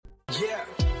Yeah,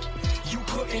 you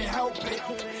couldn't help it.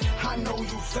 I know you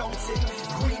felt it.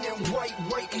 Green and white,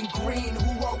 white and green.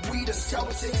 Who are we, the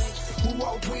Celtics? Who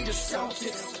are we, the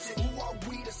Celtics? Who are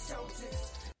we, the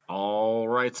Celtics? All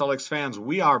right, Celtics fans,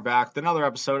 we are back with another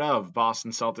episode of Boston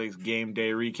Celtics Game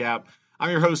Day Recap. I'm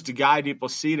your host, Guy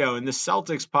DiPlacido, and the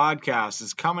Celtics podcast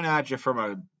is coming at you from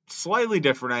a slightly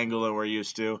different angle than we're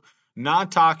used to.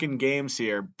 Not talking games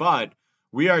here, but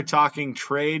we are talking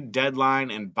trade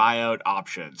deadline and buyout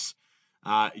options.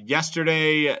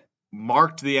 Yesterday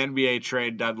marked the NBA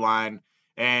trade deadline,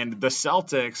 and the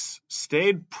Celtics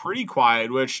stayed pretty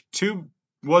quiet, which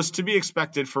was to be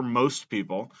expected for most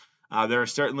people. There are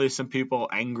certainly some people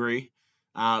angry,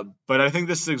 but I think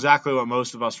this is exactly what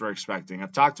most of us were expecting.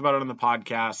 I've talked about it on the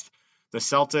podcast. The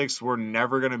Celtics were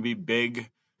never going to be big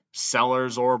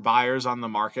sellers or buyers on the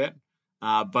market,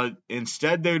 but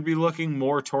instead they would be looking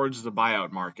more towards the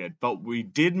buyout market. But we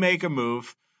did make a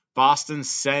move. Boston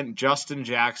sent Justin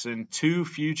Jackson 2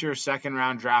 future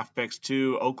second-round draft picks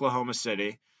to Oklahoma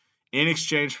City in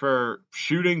exchange for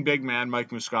shooting big man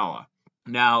Mike Muscala.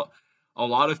 Now, a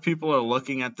lot of people are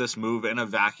looking at this move in a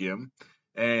vacuum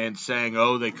and saying,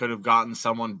 oh, they could have gotten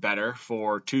someone better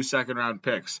for 2 second-round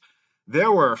picks. There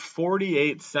were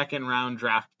 48 second-round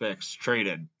draft picks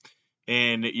traded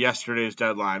in yesterday's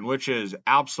deadline, which is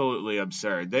absolutely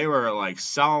absurd. They were like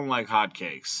selling like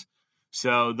hotcakes.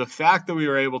 So the fact that we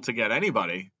were able to get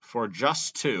anybody for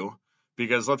just 2,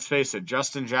 because let's face it,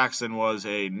 Justin Jackson was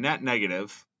a net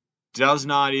negative, does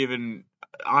not even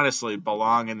honestly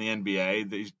belong in the NBA.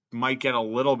 They might get a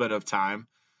little bit of time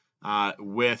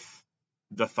with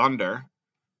the Thunder,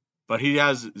 but he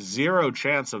has 0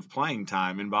 chance of playing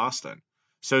time in Boston.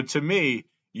 So to me,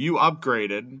 you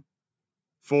upgraded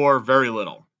for very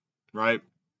little, right?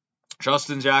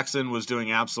 Justin Jackson was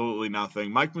doing absolutely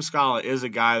nothing. Mike Muscala is a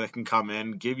guy that can come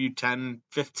in, give you 10,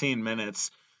 15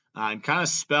 minutes, and kind of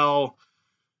spell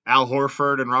Al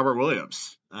Horford and Robert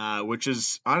Williams, which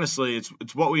is honestly,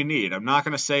 it's what we need. I'm not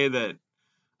going to say that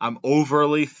I'm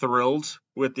overly thrilled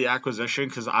with the acquisition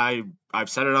because I've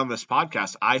said it on this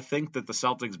podcast. I think that the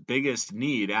Celtics' biggest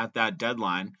need at that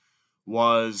deadline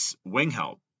was wing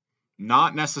help,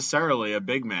 not necessarily a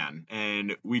big man.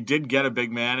 And we did get a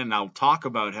big man, and I'll talk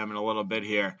about him in a little bit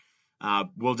here.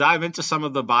 We'll dive into some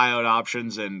of the buyout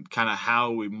options and kind of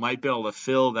how we might be able to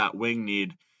fill that wing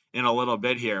need in a little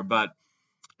bit here. But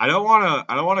I don't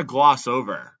want to gloss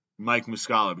over Mike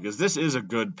Muscala because this is a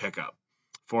good pickup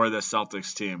for the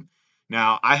Celtics team.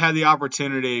 Now, I had the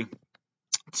opportunity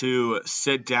to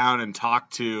sit down and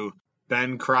talk to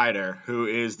Ben Kreider, who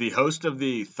is the host of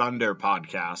the Thunder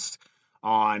podcast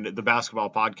on the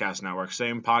Basketball Podcast Network,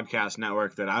 same podcast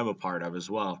network that I'm a part of as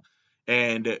well.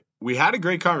 And we had a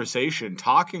great conversation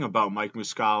talking about Mike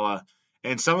Muscala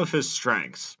and some of his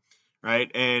strengths,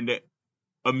 right? And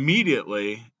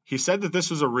immediately he said that this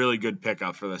was a really good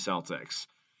pickup for the Celtics.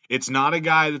 It's not a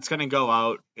guy that's going to go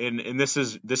out, and this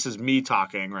is me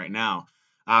talking right now,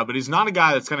 but he's not a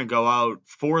guy that's going to go out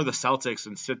for the Celtics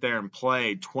and sit there and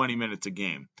play 20 minutes a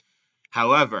game.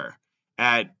 However,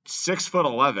 at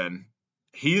 6'11",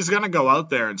 he's going to go out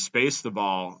there and space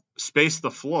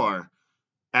the floor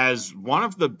as one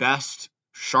of the best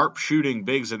sharp-shooting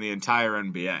bigs in the entire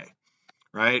NBA,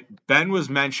 right? Ben was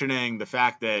mentioning the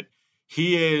fact that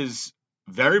he is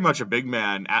very much a big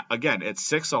man, again, at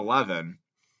 6'11",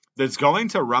 that's going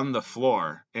to run the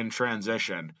floor in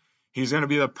transition. He's going to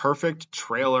be the perfect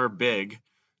trailer big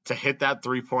to hit that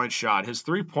three-point shot. His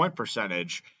three-point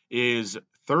percentage is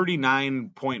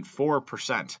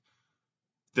 39.4%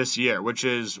 this year, which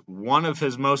is one of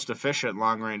his most efficient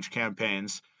long-range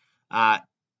campaigns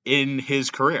in his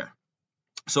career.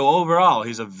 So overall,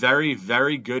 he's a very,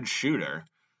 very good shooter,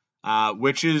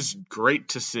 which is great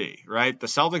to see, right? The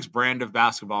Celtics brand of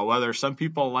basketball, whether some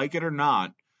people like it or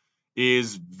not,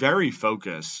 is very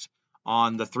focused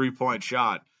on the three-point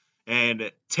shot.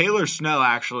 And Taylor Snow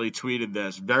actually tweeted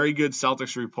this. Very good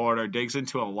Celtics reporter, digs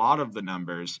into a lot of the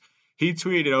numbers. He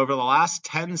tweeted, over the last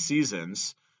 10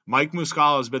 seasons, Mike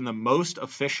Muscala has been the most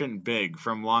efficient big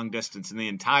from long distance in the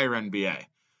entire NBA,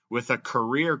 with a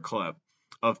career clip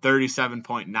of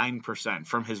 37.9%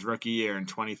 from his rookie year in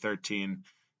 2013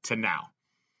 to now,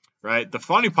 right? The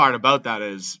funny part about that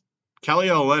is Kelly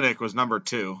Olynyk was number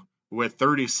 2 with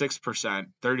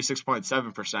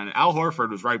 36.7%. And Al Horford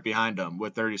was right behind him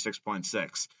with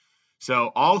 36.6%.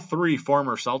 So all 3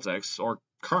 former Celtics, or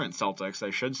current Celtics,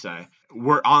 I should say,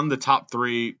 were on the top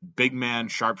 3 big man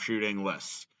sharpshooting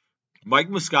lists. Mike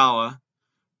Muscala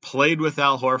played with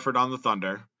Al Horford on the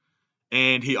Thunder,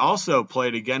 and he also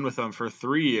played again with him for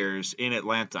 3 years in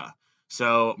Atlanta.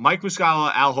 So Mike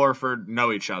Muscala, Al Horford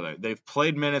know each other. They've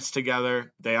played minutes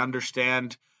together. They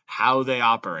understand how they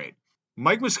operate.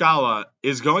 Mike Muscala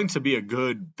is going to be a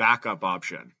good backup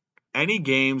option. Any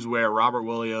games where Robert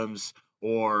Williams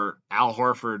or Al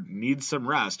Horford needs some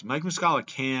rest, Mike Muscala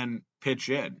can pitch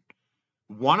in.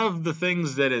 One of the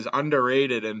things that is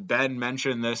underrated, and Ben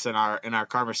mentioned this in our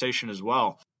conversation as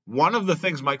well, one of the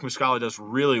things Mike Muscala does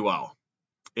really well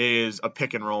is a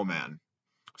pick and roll man.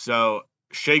 So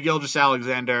Shai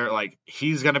Gilgeous-Alexander, like,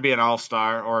 he's going to be an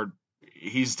all-star, or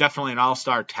he's definitely an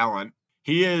all-star talent.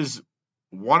 He is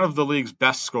one of the league's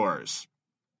best scorers.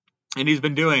 And he's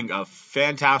been doing a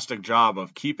fantastic job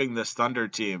of keeping this Thunder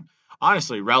team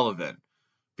honestly relevant,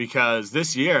 because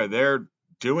this year they're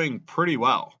doing pretty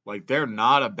well. Like, they're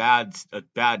not a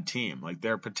bad team. Like,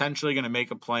 they're potentially going to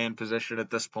make a play-in position at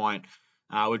this point,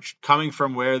 which, coming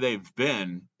from where they've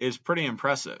been, is pretty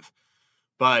impressive.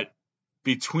 But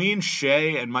between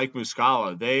Shai and Mike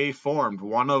Muscala, they formed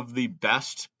one of the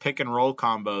best pick and roll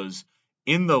combos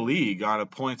in the league on a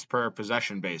points per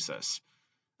possession basis.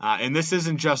 And this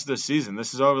isn't just this season.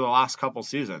 This is over the last couple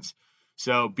seasons.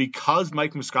 So because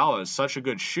Mike Muscala is such a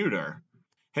good shooter,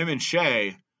 him and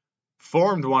Shai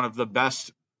formed one of the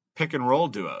best pick and roll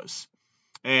duos.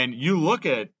 And you look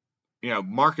at,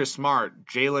 Marcus Smart,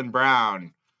 Jaylen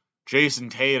Brown, Jason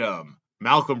Tatum,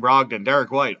 Malcolm Brogdon,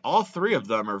 Derek White, all three of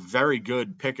them are very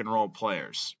good pick and roll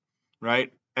players,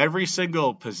 right? Every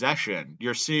single possession,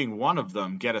 you're seeing one of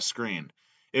them get a screen.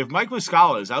 If Mike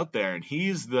Muscala is out there and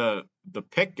he's the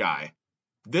pick guy,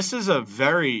 this is a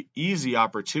very easy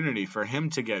opportunity for him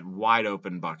to get wide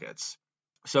open buckets.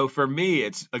 So for me,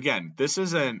 it's, again, this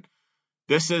isn't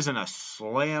a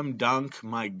slam dunk.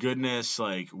 My goodness,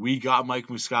 like, we got Mike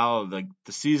Muscala,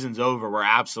 the season's over, we're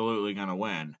absolutely going to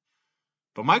win.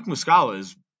 But Mike Muscala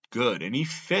is good, and he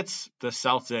fits the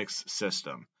Celtics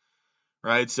system,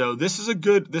 right? So this is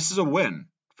a win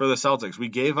for the Celtics. We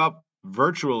gave up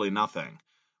virtually nothing,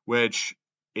 which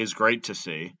is great to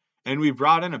see. And we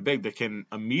brought in a big that can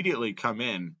immediately come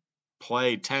in,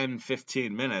 play 10,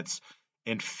 15 minutes,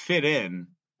 and fit in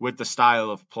with the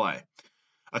style of play.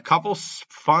 A couple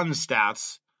fun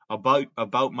stats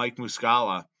about Mike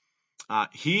Muscala.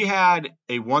 He had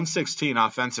a 116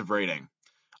 offensive rating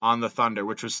on the Thunder,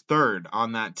 which was third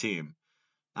on that team.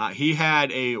 He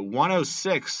had a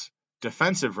 106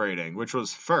 defensive rating, which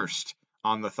was first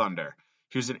on the Thunder.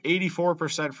 He was an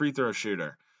 84% free throw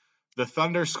shooter. The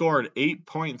Thunder scored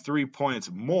 8.3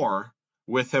 points more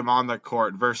with him on the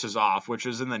court versus off, which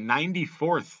is in the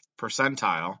 94th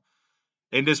percentile.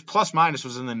 And his plus minus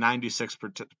was in the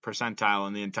 96th percentile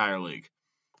in the entire league.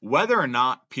 Whether or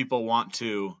not people want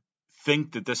to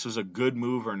think that this was a good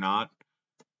move or not,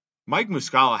 Mike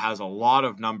Muscala has a lot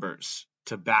of numbers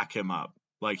to back him up.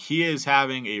 Like, he is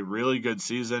having a really good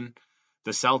season.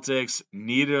 The Celtics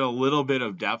needed a little bit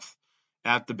of depth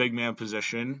at the big man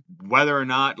position. Whether or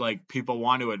not, like, people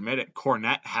want to admit it,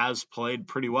 Kornet has played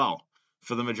pretty well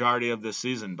for the majority of this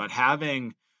season. But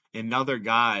having another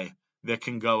guy that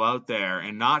can go out there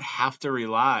and not have to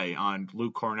rely on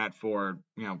Luke Kornet for,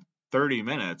 30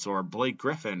 minutes or Blake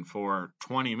Griffin for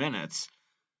 20 minutes,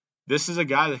 this is a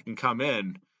guy that can come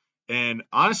in and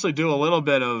honestly do a little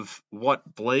bit of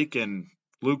what Blake and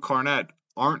Luke Kornet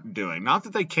aren't doing. Not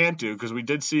that they can't do, because we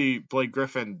did see Blake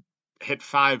Griffin hit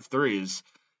 5 threes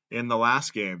in the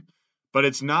last game, but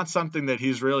it's not something that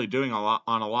he's really doing a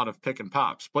lot of pick and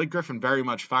pops. Blake Griffin very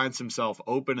much finds himself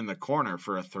open in the corner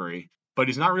for a three, but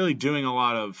he's not really doing a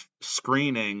lot of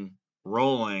screening,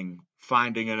 rolling,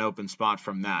 finding an open spot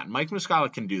from that. Mike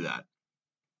Muscala can do that,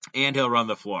 and he'll run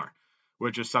the floor,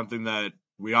 which is something that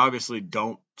we obviously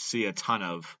don't see a ton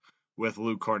of with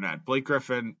Luke Kornet. Blake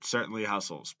Griffin certainly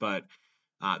hustles, but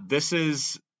this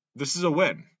is a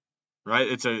win, right?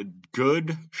 It's a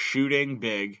good shooting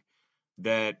big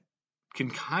that can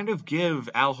kind of give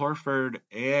Al Horford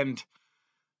and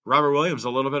Robert Williams a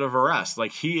little bit of a rest.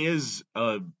 Like, he is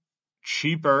a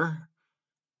cheaper,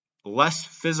 less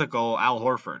physical Al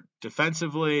Horford.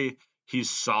 Defensively, he's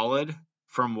solid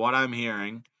from what I'm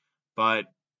hearing, but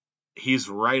he's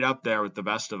right up there with the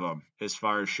best of them as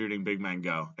far as shooting big men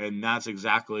go, and that's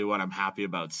exactly what I'm happy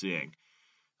about seeing.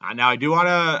 Now, I do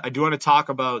want to talk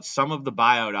about some of the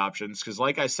buyout options, because,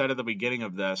 like I said at the beginning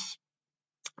of this,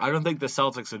 I don't think the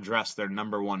Celtics addressed their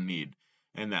number one need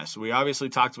in this. We obviously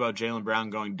talked about Jaylen Brown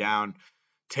going down,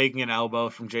 taking an elbow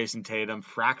from Jason Tatum,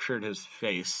 fractured his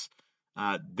face.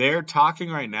 They're talking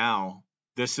right now.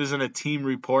 This isn't a team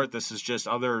report. This is just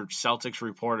other Celtics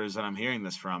reporters that I'm hearing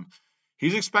this from.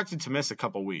 He's expected to miss a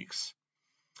couple weeks.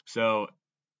 So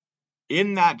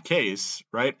in that case,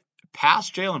 right,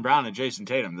 past Jaylen Brown and Jason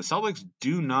Tatum, the Celtics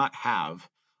do not have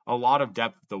a lot of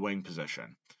depth at the wing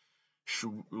position.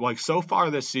 Like, so far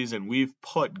this season, we've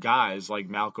put guys like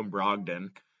Malcolm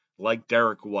Brogdon like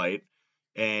Derek White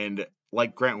and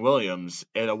like Grant Williams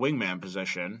at a wingman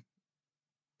position,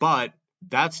 but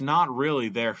that's not really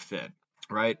their fit,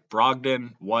 right?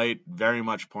 Brogdon, White, very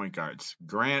much point guards.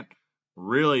 Grant,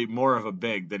 really more of a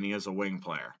big than he is a wing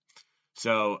player.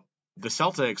 So the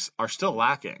Celtics are still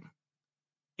lacking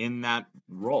in that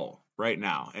role right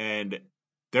now. And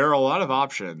there are a lot of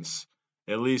options,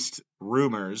 at least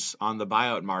rumors, on the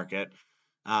buyout market.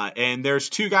 And there's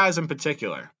two guys in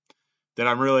particular that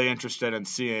I'm really interested in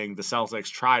seeing the Celtics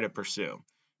try to pursue.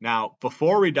 Now,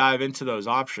 before we dive into those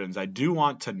options, I do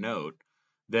want to note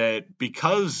that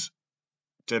because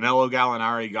Danilo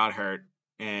Gallinari got hurt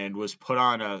and was put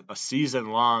on a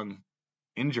season-long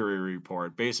injury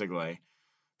report, basically,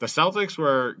 the Celtics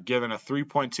were given a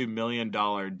 $3.2 million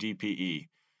DPE.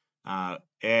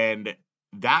 And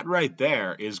that right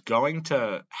there is going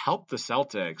to help the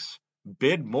Celtics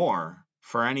bid more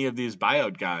for any of these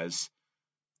buyout guys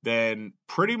than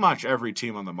pretty much every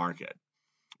team on the market.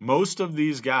 Most of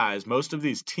these guys, most of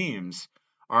these teams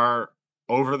are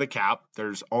over the cap.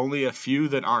 There's only a few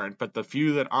that aren't, but the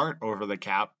few that aren't over the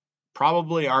cap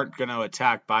probably aren't going to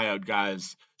attack buyout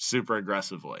guys super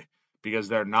aggressively because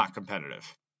they're not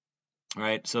competitive,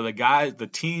 right? So the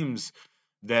teams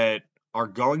that are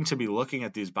going to be looking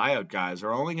at these buyout guys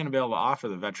are only going to be able to offer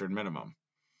the veteran minimum.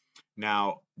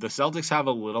 Now, the Celtics have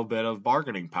a little bit of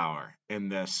bargaining power in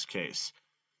this case.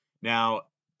 Now,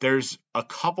 there's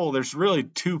really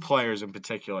two players in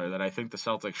particular that I think the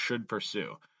Celtics should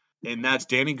pursue, and that's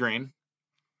Danny Green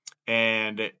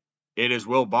and it is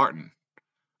Will Barton.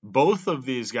 Both of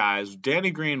these guys, Danny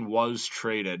Green was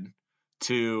traded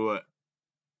to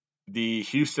the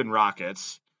Houston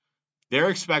Rockets. They're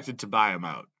expected to buy him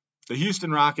out. The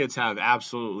Houston Rockets have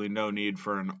absolutely no need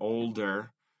for an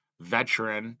older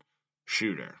veteran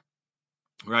shooter,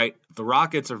 right? The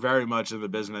Rockets are very much in the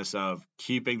business of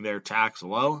keeping their tax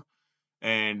low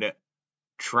and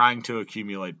trying to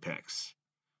accumulate picks.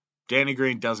 Danny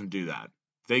Green doesn't do that.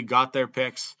 They got their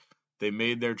picks. They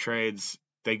made their trades.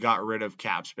 They got rid of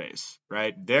cap space,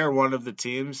 right? They're one of the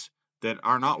teams that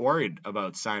are not worried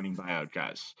about signing buyout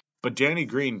guys. But Danny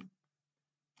Green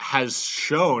has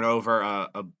shown over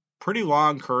a pretty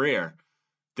long career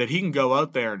that he can go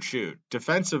out there and shoot.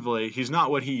 Defensively, he's not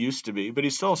what he used to be, but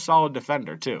he's still a solid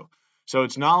defender too. So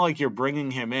it's not like you're bringing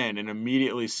him in and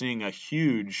immediately seeing a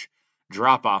huge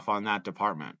drop-off on that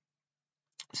department.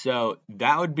 So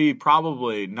that would be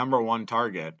probably number one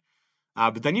target.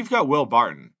 But then you've got Will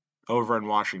Barton over in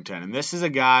Washington, and this is a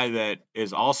guy that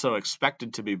is also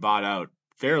expected to be bought out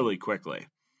fairly quickly.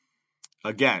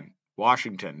 Again,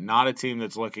 Washington, not a team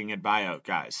that's looking at buyout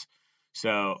guys.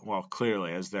 So, well,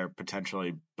 clearly, as they're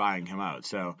potentially buying him out.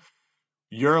 So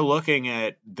you're looking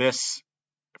at this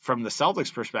from the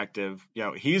Celtics perspective.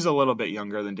 He's a little bit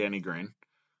younger than Danny Green.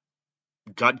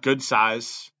 Got good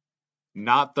size.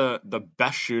 Not the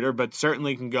best shooter, but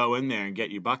certainly can go in there and get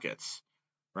you buckets,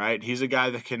 right? He's a guy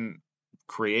that can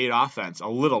create offense a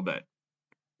little bit,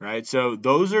 right? So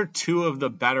those are two of the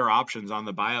better options on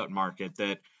the buyout market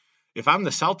that if I'm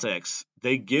the Celtics,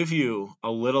 they give you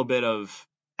a little bit of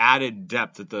added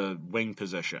depth at the wing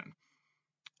position.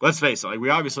 Let's face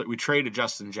it, we traded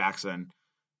Justin Jackson,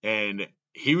 and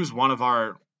he was one of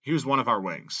our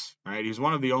wings, right? He's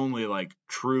one of the only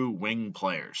true wing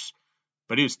players,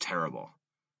 but he was terrible,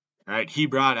 right? He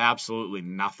brought absolutely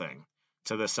nothing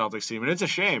to the Celtics team, and it's a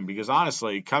shame because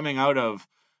honestly, coming out of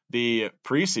the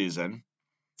preseason,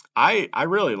 I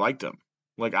really liked him.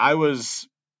 I was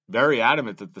very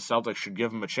adamant that the Celtics should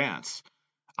give him a chance.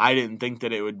 I didn't think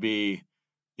that it would be,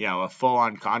 a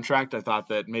full-on contract. I thought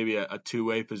that maybe a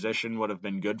two-way position would have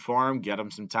been good for him, get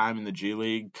him some time in the G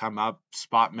League, come up,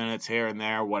 spot minutes here and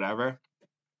there, whatever.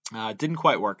 It didn't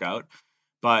quite work out,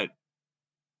 but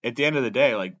at the end of the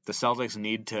day, the Celtics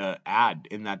need to add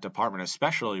in that department,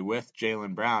 especially with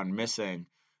Jaylen Brown missing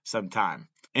some time.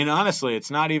 And honestly, it's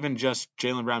not even just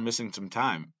Jaylen Brown missing some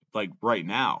time. Right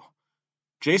now,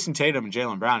 Jason Tatum and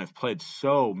Jaylen Brown have played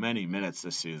so many minutes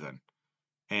this season,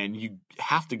 and you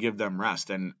have to give them rest.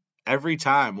 And every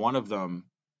time one of them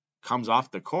comes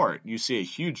off the court, you see a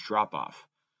huge drop-off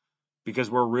because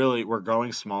we're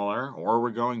going smaller or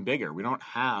we're going bigger. We don't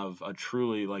have a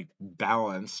truly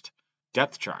balanced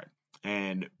depth chart.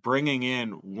 And bringing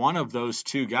in one of those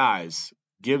two guys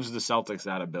gives the Celtics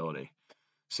that ability.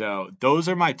 So those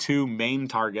are my two main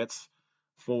targets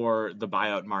for the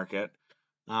buyout market.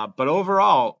 But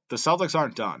overall, the Celtics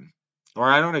aren't done, or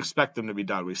I don't expect them to be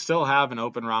done. We still have an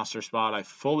open roster spot. I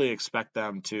fully expect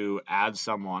them to add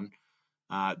someone.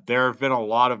 There have been a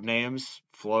lot of names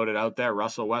floated out there.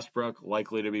 Russell Westbrook,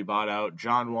 likely to be bought out.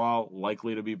 John Wall,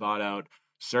 likely to be bought out.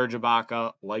 Serge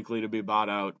Ibaka, likely to be bought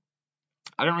out.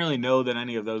 I don't really know that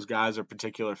any of those guys are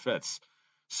particular fits.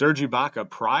 Serge Ibaka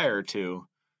prior to,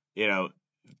 the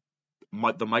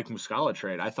Mike Muscala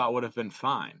trade, I thought would have been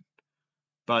fine.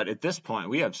 But at this point,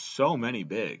 we have so many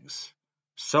bigs.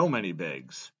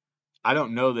 I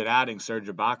don't know that adding Serge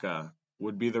Ibaka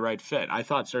would be the right fit. I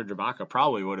thought Serge Ibaka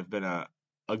probably would have been a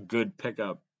good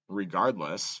pickup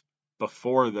regardless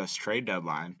before this trade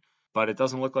deadline, but it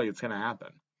doesn't look like it's going to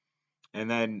happen. And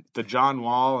then the John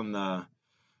Wall and the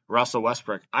Russell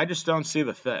Westbrook, I just don't see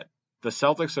the fit. The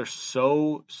Celtics are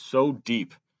so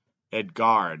deep at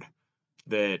guard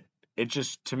that it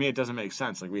just, to me, it doesn't make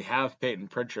sense. Like, we have Peyton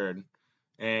Pritchard,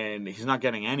 and he's not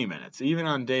getting any minutes. Even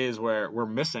on days where we're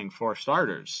missing 4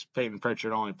 starters, Peyton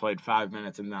Pritchard only played 5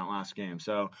 minutes in that last game.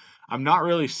 So I'm not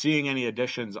really seeing any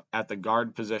additions at the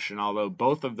guard position, although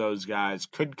both of those guys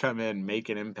could come in, make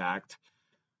an impact.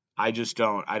 I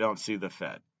don't see the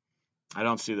fit.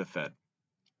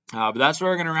 But that's where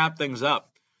we're going to wrap things up.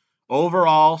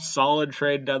 Overall, solid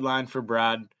trade deadline for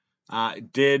Brad.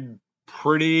 Did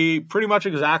pretty much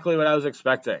exactly what I was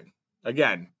expecting.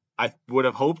 Again, I would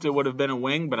have hoped it would have been a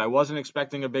wing, but I wasn't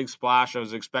expecting a big splash. I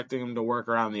was expecting him to work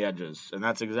around the edges, and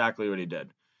that's exactly what he did.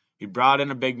 He brought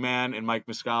in a big man in Mike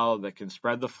Muscala that can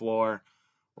spread the floor,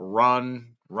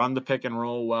 run the pick and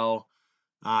roll well.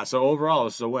 So overall,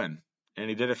 this is a win, and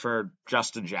he did it for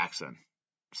Justin Jackson.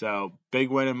 So big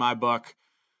win in my book.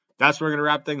 That's where we're going to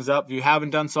wrap things up. If you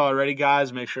haven't done so already,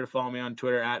 guys, make sure to follow me on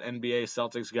Twitter at NBA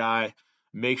Celtics Guy.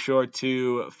 Make sure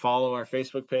to follow our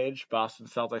Facebook page, Boston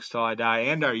Celtics Till I Die,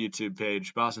 and our YouTube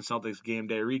page, Boston Celtics Game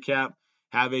Day Recap.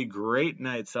 Have a great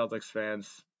night, Celtics fans.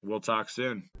 We'll talk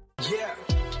soon. Yeah,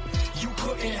 you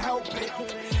couldn't help it.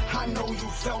 I know you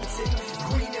felt it.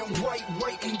 Green and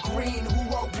white and green.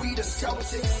 Who are we, the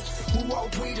Celtics?